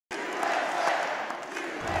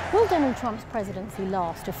Will Donald Trump's presidency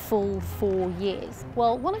last a full 4 years?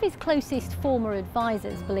 Well, one of his closest former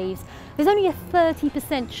advisors believes there's only a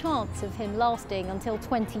 30% chance of him lasting until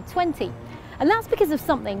 2020. And that's because of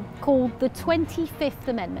something called the 25th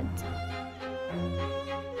Amendment.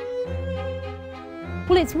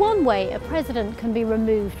 Well, it's one way a president can be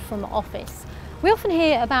removed from office. We often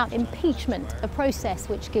hear about impeachment, a process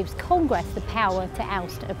which gives Congress the power to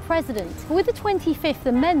oust a president. But with the 25th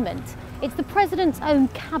Amendment, it's the president's own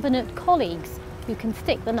cabinet colleagues who can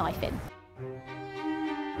stick the knife in.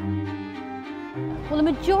 Well, a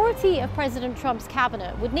majority of President Trump's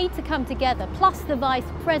cabinet would need to come together, plus the vice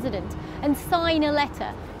president, and sign a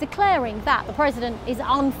letter declaring that the president is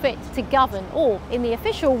unfit to govern, or, in the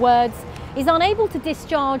official words, is unable to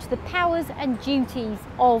discharge the powers and duties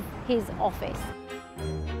of his office.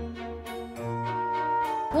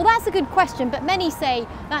 Well, that's a good question, but many say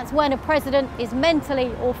that's when a president is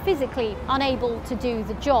mentally or physically unable to do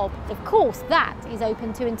the job. Of course, that is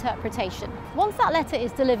open to interpretation. Once that letter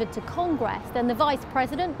is delivered to Congress, then the vice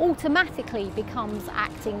president automatically becomes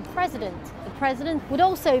acting president. The president would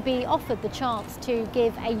also be offered the chance to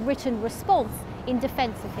give a written response in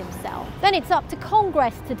defense of himself. Then it's up to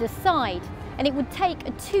Congress to decide, and it would take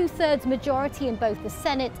a 2/3 majority in both the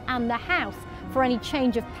Senate and the House for any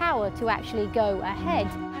change of power to actually go ahead.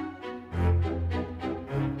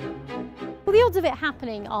 Well, the odds of it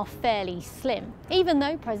happening are fairly slim. Even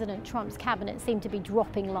though President Trump's cabinet seemed to be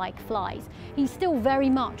dropping like flies, he's still very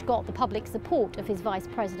much got the public support of his Vice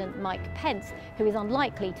President Mike Pence, who is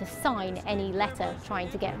unlikely to sign any letter trying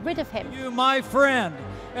to get rid of him. You, my friend,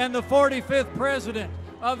 and the 45th President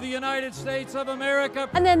of the United States of America.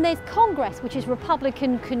 And then there's Congress, which is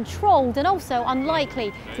Republican controlled and also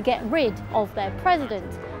unlikely to get rid of their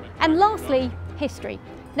president. And lastly, history.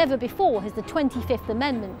 Never before has the 25th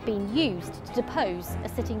Amendment been used to depose a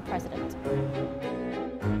sitting president.